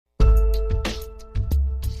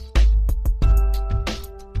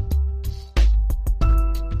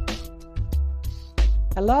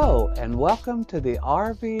Hello, and welcome to the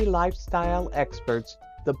RV Lifestyle Experts,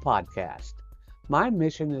 the podcast. My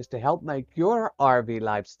mission is to help make your RV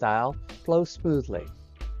lifestyle flow smoothly.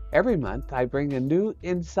 Every month, I bring a new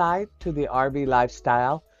insight to the RV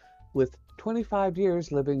lifestyle. With 25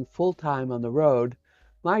 years living full time on the road,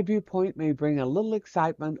 my viewpoint may bring a little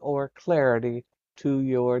excitement or clarity to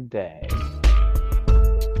your day.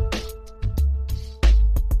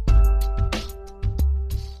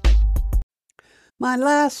 My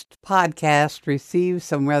last podcast received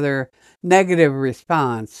some rather negative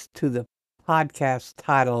response to the podcast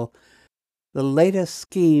title, The Latest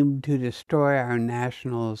Scheme to Destroy Our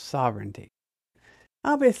National Sovereignty.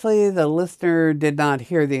 Obviously, the listener did not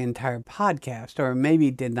hear the entire podcast, or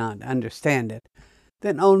maybe did not understand it,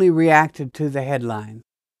 then only reacted to the headline.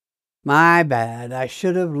 My bad, I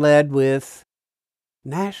should have led with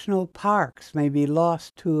National Parks May Be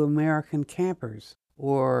Lost to American Campers,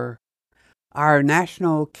 or Our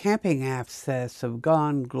national camping assets have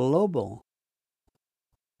gone global.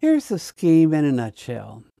 Here's the scheme in a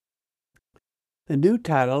nutshell. The new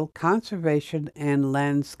title, Conservation and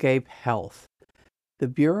Landscape Health. The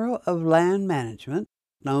Bureau of Land Management,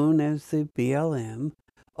 known as the BLM,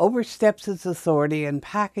 oversteps its authority and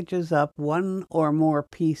packages up one or more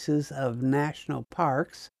pieces of national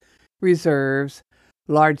parks, reserves,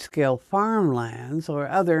 large-scale farmlands, or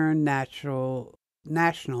other national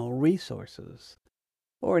resources,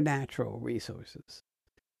 or natural resources.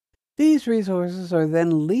 These resources are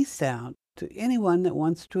then leased out to anyone that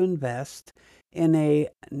wants to invest in a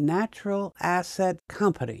natural asset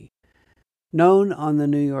company known on the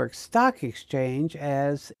New York Stock Exchange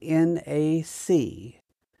as NAC,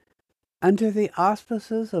 under the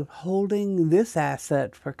auspices of holding this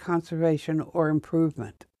asset for conservation or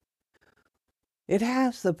improvement. It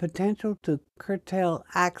has the potential to curtail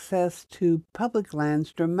access to public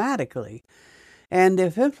lands dramatically, and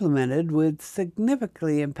if implemented, would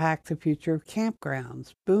significantly impact the future of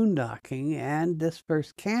campgrounds, boondocking, and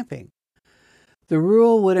dispersed camping. The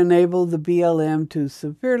rule would enable the BLM to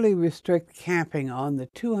severely restrict camping on the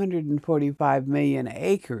 245 million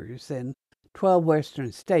acres in 12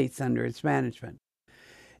 western states under its management.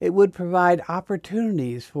 It would provide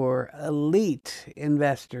opportunities for elite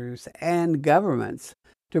investors and governments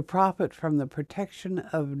to profit from the protection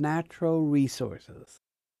of natural resources.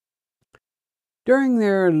 During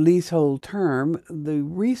their leasehold term, the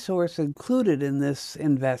resource included in this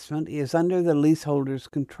investment is under the leaseholder's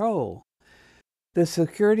control. The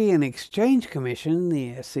Security and Exchange Commission,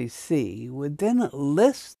 the SEC, would then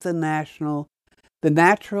list the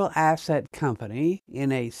Natural Asset Company,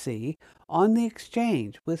 NAC, on the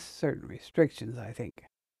exchange with certain restrictions, I think.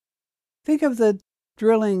 Think of the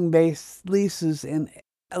drilling-based leases in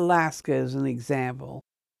Alaska as an example.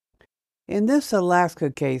 In this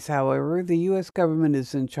Alaska case, however, the U.S. government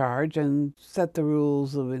is in charge and set the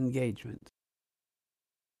rules of engagement.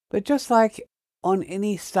 But just like on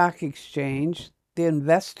any stock exchange, the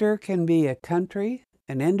investor can be a country,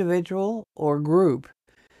 an individual, or group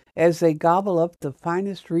as they gobble up the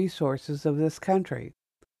finest resources of this country.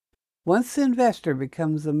 Once the investor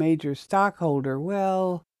becomes the major stockholder,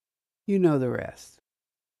 well, you know the rest.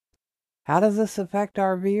 How does this affect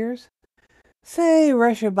RVers? Say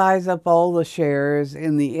Russia buys up all the shares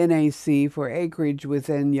in the NAC for acreage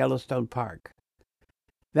within Yellowstone Park.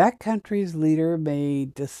 That country's leader may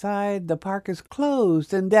decide the park is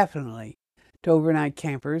closed indefinitely to overnight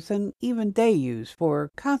campers and even day use for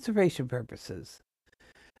conservation purposes.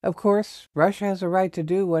 Of course, Russia has a right to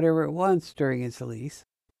do whatever it wants during its lease.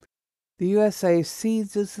 The USA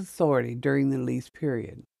cedes its authority during the lease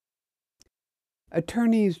period.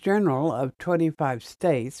 Attorneys General of 25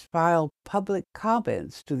 states filed public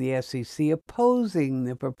comments to the SEC opposing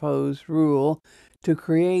the proposed rule to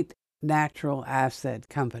create natural asset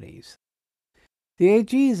companies. The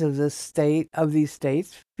AGs of these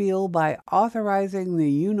states feel by authorizing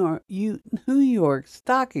the New York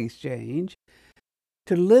Stock Exchange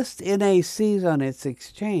to list NACs on its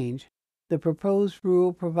exchange, the proposed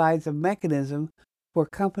rule provides a mechanism for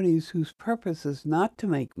companies whose purpose is not to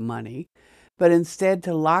make money, but instead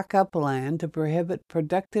to lock up land to prohibit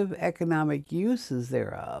productive economic uses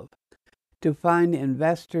thereof, to find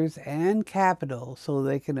investors and capital so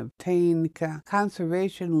they can obtain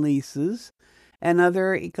conservation leases and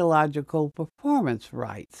other ecological performance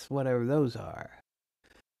rights, whatever those are.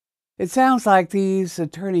 It sounds like these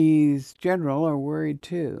attorneys general are worried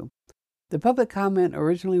too. The public comment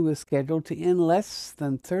originally was scheduled to end less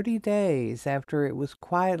than 30 days after it was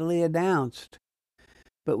quietly announced,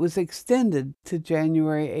 but was extended to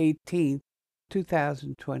January 18,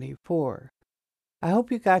 2024. I hope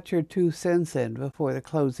you got your 2 cents in before the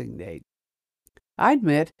closing date. I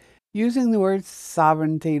admit, using the word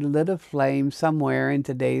sovereignty lit a flame somewhere in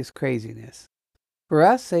today's craziness. For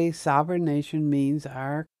us, a sovereign nation means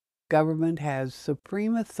our government has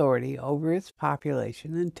supreme authority over its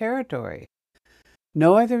population and territory.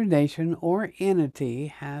 No other nation or entity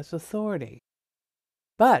has authority.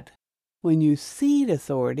 But when you cede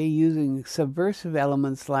authority using subversive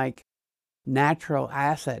elements like natural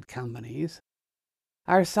asset companies,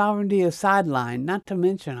 our sovereignty is sidelined, not to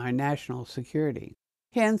mention our national security.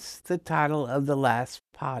 Hence the title of the last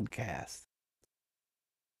podcast.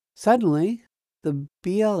 Suddenly, the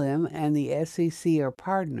BLM and the SEC are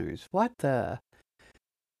partners. What the?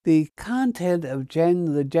 The content of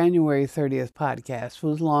the January 30th podcast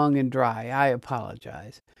was long and dry. I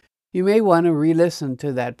apologize. You may want to re-listen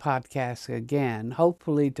to that podcast again,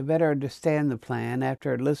 hopefully to better understand the plan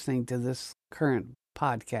after listening to this current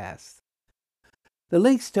podcast. The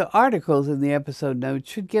links to articles in the episode notes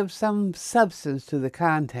should give some substance to the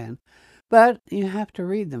content, but you have to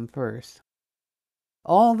read them first.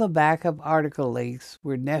 All the backup article links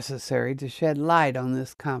were necessary to shed light on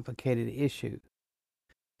this complicated issue.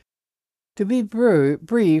 To be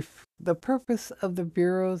brief, the purpose of the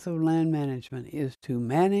Bureaus of Land Management is to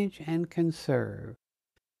manage and conserve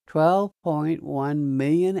 12.1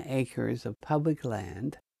 million acres of public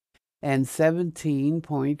land and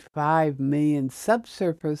 17.5 million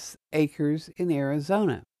subsurface acres in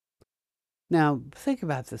Arizona. Now, think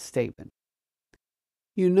about this statement.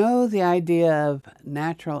 You know the idea of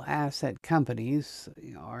natural asset companies,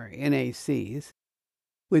 or NACs,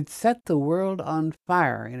 would set the world on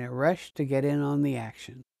fire in a rush to get in on the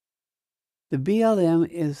action. The BLM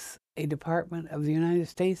is a department of the United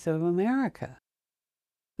States of America.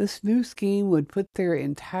 This new scheme would put their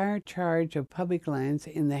entire charge of public lands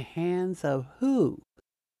in the hands of who?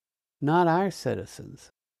 Not our citizens.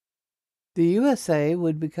 The USA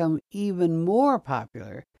would become even more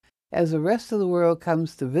popular as the rest of the world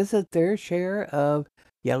comes to visit their share of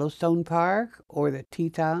Yellowstone Park or the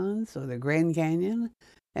Tetons or the Grand Canyon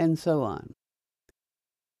and so on.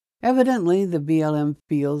 Evidently, the BLM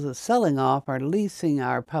feels that selling off or leasing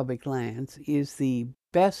our public lands is the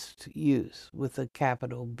best use with a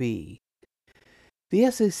capital B.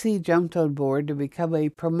 The SEC jumped on board to become a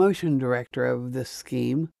promotion director of this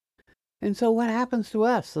scheme. And so what happens to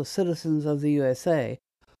us, the citizens of the USA,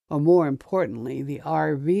 or more importantly, the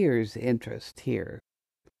RVers' interest here?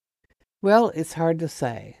 Well, it's hard to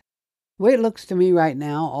say. The way it looks to me right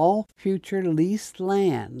now, all future leased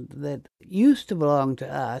land that used to belong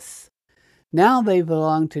to us, now they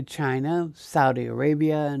belong to China, Saudi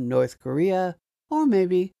Arabia, North Korea, or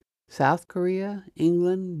maybe South Korea,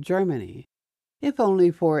 England, Germany, if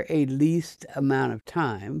only for a leased amount of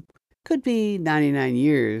time, could be 99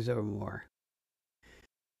 years or more.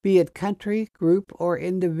 Be it country, group, or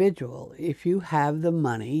individual, if you have the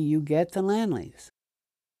money, you get the land lease.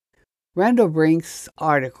 Randall Brink's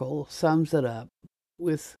article sums it up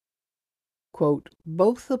with, quote,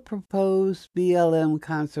 both the proposed BLM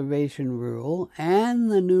conservation rule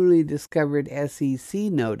and the newly discovered SEC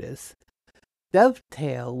notice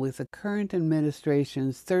dovetail with the current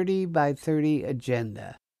administration's 30 by 30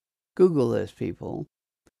 agenda. Google this, people.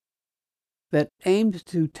 That aims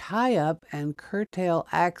to tie up and curtail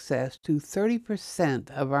access to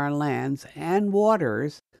 30% of our lands and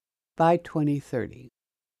waters by 2030.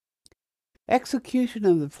 Execution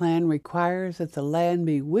of the plan requires that the land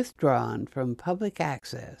be withdrawn from public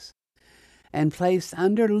access and placed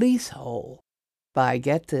under leasehold by,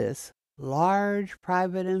 get this, large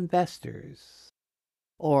private investors,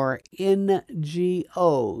 or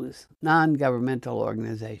NGOs, non-governmental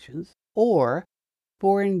organizations, or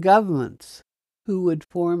foreign governments who would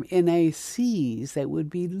form NACs that would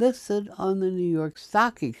be listed on the New York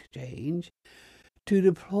Stock Exchange to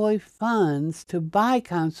deploy funds to buy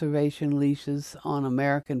conservation leases on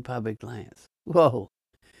American public lands. Whoa.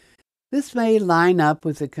 This may line up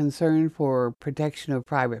with the concern for protection of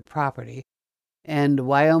private property and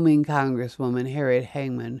Wyoming Congresswoman Harriet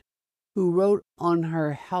Hagman, who wrote on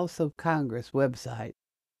her House of Congress website,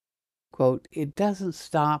 quote, it doesn't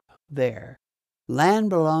stop there. Land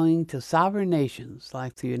belonging to sovereign nations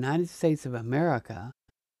like the United States of America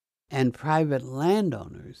and private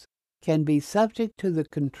landowners can be subject to the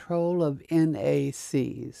control of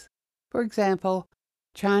NACs. For example,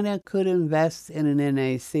 China could invest in an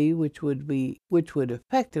NAC which would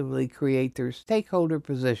effectively create their stakeholder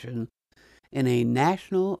position in a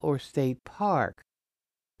national or state park,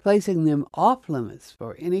 placing them off limits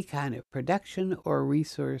for any kind of production or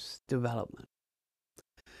resource development.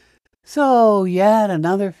 So, yet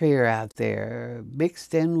another fear out there,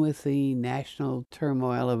 mixed in with the national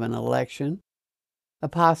turmoil of an election. a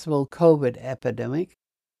possible COVID epidemic,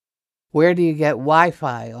 where do you get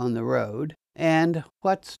Wi-Fi on the road, and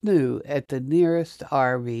what's new at the nearest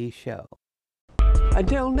RV show.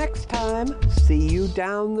 Until next time, see you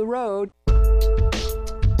down the road.